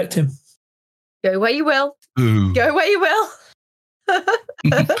not affect him. Go where you will. Ooh. Go where you will.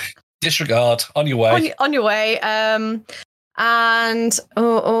 Disregard. On your way. On your way. And can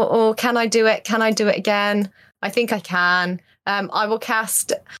I do it? Can I do it again? I think I can. I will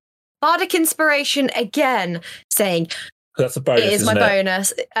cast Bardic Inspiration again, saying that's a bonus. It is my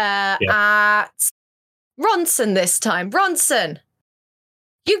bonus. At Ronson this time. Ronson,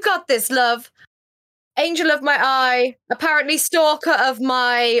 you got this, love. Angel of my eye, apparently stalker of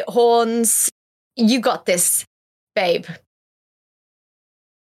my horns. You got this, babe.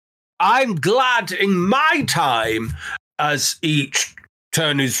 I'm glad in my time, as each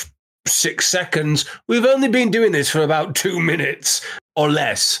turn is 6 seconds, we've only been doing this for about 2 minutes or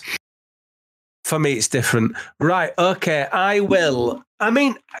less. For me, it's different. Right, okay, I will. I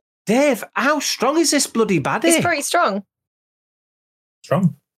mean, Dave, how strong is this bloody baddie? He's pretty strong.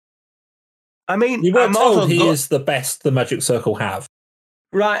 Strong. I mean, you weren't told he is the best the Magic Circle have.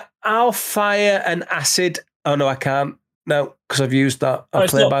 Right, I'll fire an acid. Oh, no, I can't. No, because I've used that. I'll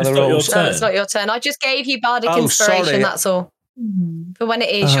play by the rules. No, it's not your turn. I just gave you Bardic Inspiration, sorry. That's all. For when it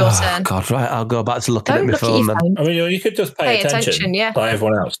is your turn. God, right, I'll go back to looking at my phone then. I mean, you could just pay attention yeah. like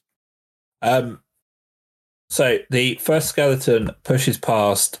everyone else. So the first skeleton pushes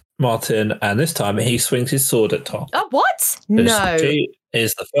past Martin, and this time he swings his sword at Tom. Oh, what? No. She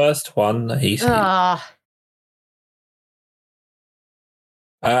is the first one that he sees.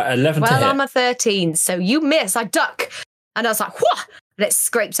 11 to hit. Well, I'm a 13, so you miss. I duck. And I was like, whoa! And it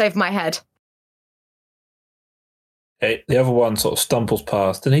scrapes over my head. Okay, the other one sort of stumbles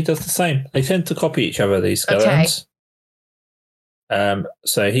past, and he does the same. They tend to copy each other, these skeletons. Okay.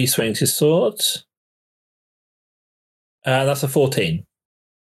 So he swings his sword. That's a 14.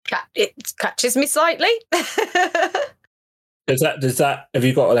 It catches me slightly. Does that? Have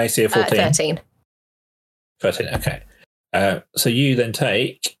you got an AC of 14? 13. 13. Okay. So you then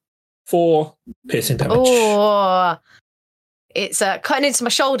take 4 piercing damage. Oh, it's cutting into my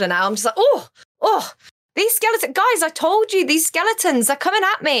shoulder now. I'm just like, oh, these skeleton guys! I told you these skeletons are coming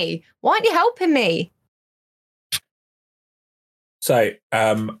at me. Why aren't you helping me? So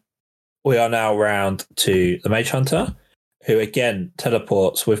we are now round to the Mage Hunter, who again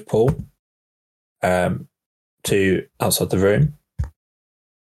teleports with Paul to outside the room,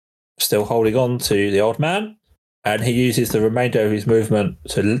 still holding on to the old man, and he uses the remainder of his movement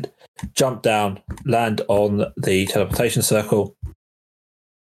to jump down, land on the teleportation circle,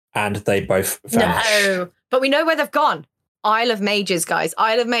 and they both vanish. No, but we know where they've gone. Isle of Mages, guys.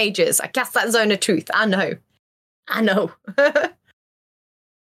 Isle of Mages. I cast that Zone of Truth. I know.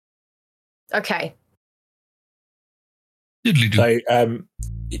 Okay. So,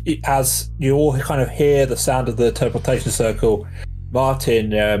 as you all kind of hear the sound of the teleportation circle,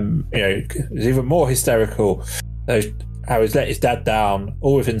 Martin, is even more hysterical. How he's let his dad down,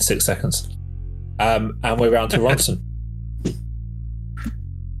 all within 6 seconds. And we're round to Ronson.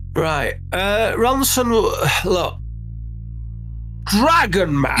 Right, Ronson. Look,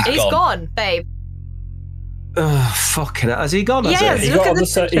 Dragon Man. He's gone, babe. Fucking hell. Has he gone? Yeah, he got on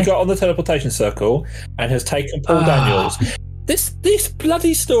the teleportation circle and has taken Paul Daniels. This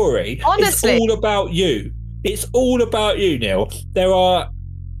bloody story Honestly. is all about you. It's all about you, Neil.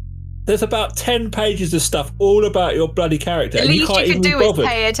 There's about 10 pages of stuff all about your bloody character. The and least you can do is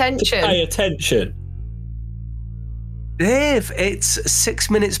pay attention. Pay attention. Dave, it's 6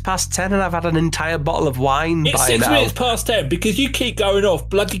 minutes past 10 and I've had an entire bottle of wine It's by 6 now. minutes past 10 because you keep going off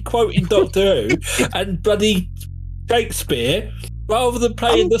bloody quoting Doctor Who and bloody Shakespeare rather than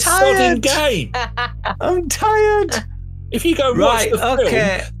playing the sodding game. I'm tired. If you go watch the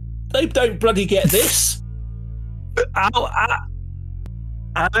film, they don't bloody get this.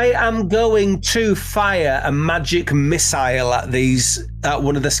 I am going to fire a magic missile at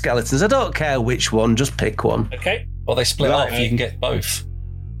one of the skeletons. I don't care which one, just pick one. Okay. Well, they split off. You can get both.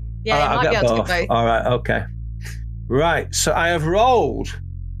 Yeah, you might be able to get both. All right, okay. Right, so I have rolled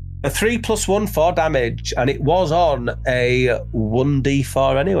a 3 + 1 for damage, and it was on a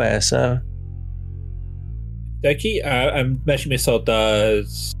 1d4 anyway, so... Dokie, and Magic Missile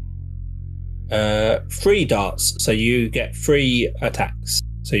does 3 darts, so you get 3 attacks.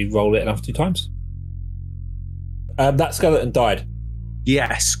 So you roll it another 2 times. That skeleton died.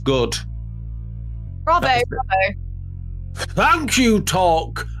 Yes, good. Bravo. Thank you,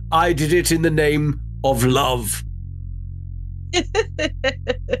 Talk. I did it in the name of love.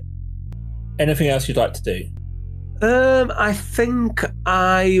 Anything else you'd like to do? I think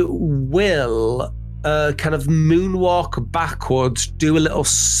I will kind of moonwalk backwards, do a little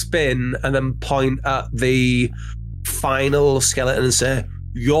spin, and then point at the final skeleton and say,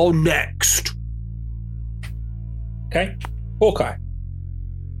 "You're next." Okay. Hawkeye.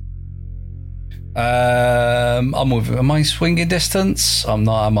 Am I swinging distance? I'm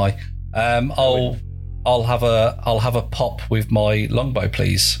not, am I? I'll have a pop with my longbow,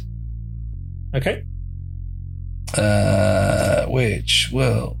 please. Okay. Which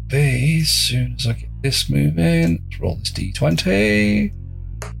will be as soon as I get this moving. Let's roll this d20.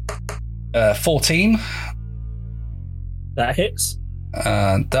 14. That hits.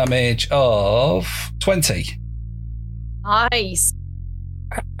 And damage of 20. Nice.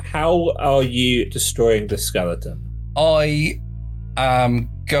 How are you destroying the skeleton? I am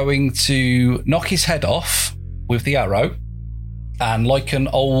going to knock his head off with the arrow, and like an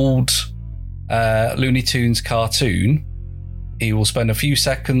old Looney Tunes cartoon, he will spend a few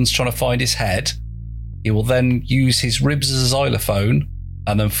seconds trying to find his head. He will then use his ribs as a xylophone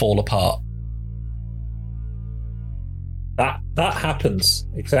and then fall apart. That happens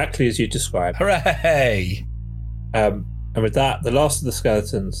exactly as you described. Hooray! And with that, the last of the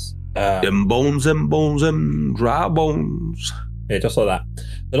skeletons. Them bones, dry bones. Yeah, just like that.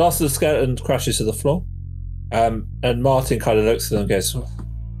 The last of the skeletons crashes to the floor. And Martin kind of looks at them and goes,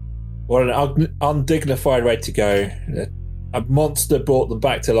 "What an undignified way to go. A monster brought them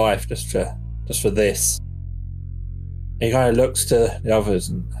back to life just for this." And he kind of looks to the others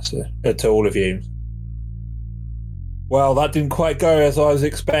and to all of you. "Well, that didn't quite go as I was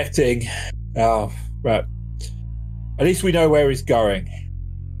expecting. Oh, right. At least we know where he's going.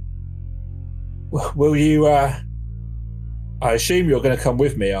 Will you, I assume you're going to come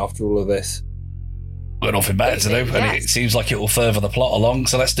with me after all of this?" Got nothing better to do, and it seems like it will further the plot along,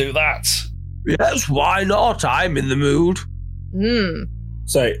 so let's do that. Yes, why not? I'm in the mood.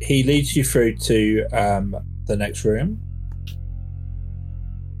 So he leads you through to the next room.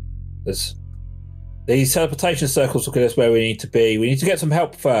 There's these teleportation circles will get us where we need to be. We need to get some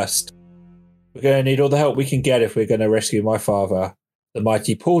help first. We're going to need all the help we can get if we're going to rescue my father, the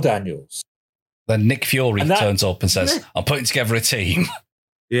mighty Paul Daniels. Then Nick Fury turns up and says, "I'm putting together a team."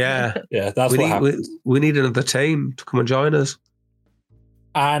 Yeah. Yeah, that's what happens. We need another team to come and join us.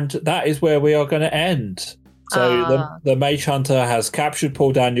 And that is where we are going to end. So the Mage Hunter has captured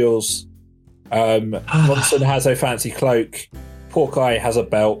Paul Daniels. Ronson has a fancy cloak. Hawkeye has a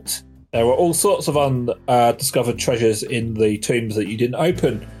belt. There were all sorts of undiscovered treasures in the tombs that you didn't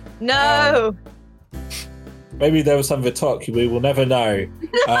open. No. Maybe there was some Vitok. We will never know.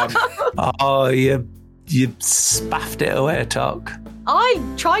 Oh, you spaffed it away, Talk. I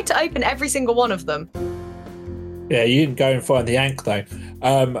tried to open every single one of them. Yeah, you didn't go and find the Ankh, though.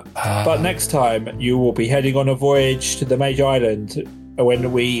 But next time, you will be heading on a voyage to the Mage Island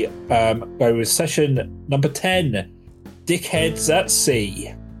when we go with session number 10, Dickheads at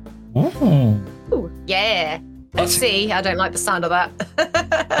Sea. Ooh, yeah. At sea, I don't like the sound of that.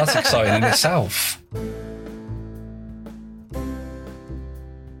 That's exciting in itself.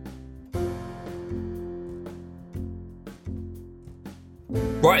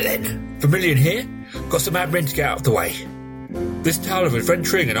 Right then, Vermilion here. Got some admin to get out of the way. This tale of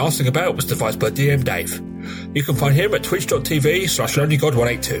adventuring and arsing about was devised by DM Dave. You can find him at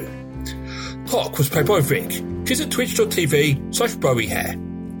twitch.tv/lonelygod182. Talk was played by Vic. She's at twitch.tv/BowieHair.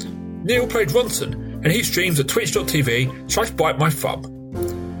 Neil played Ronson, and he streams at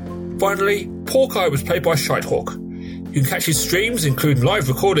twitch.tv/BiteMyThumb. Finally, Porkeye was played by Shitehawk. You can catch his streams, including live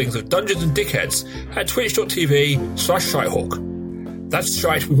recordings of Dungeons and Dickheads, at twitch.tv/Shitehawk. That's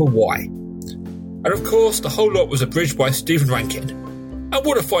Shite with a Y. And of course, the whole lot was abridged by Stephen Rankin. And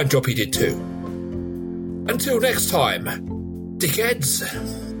what a fine job he did too. Until next time, Dickheads.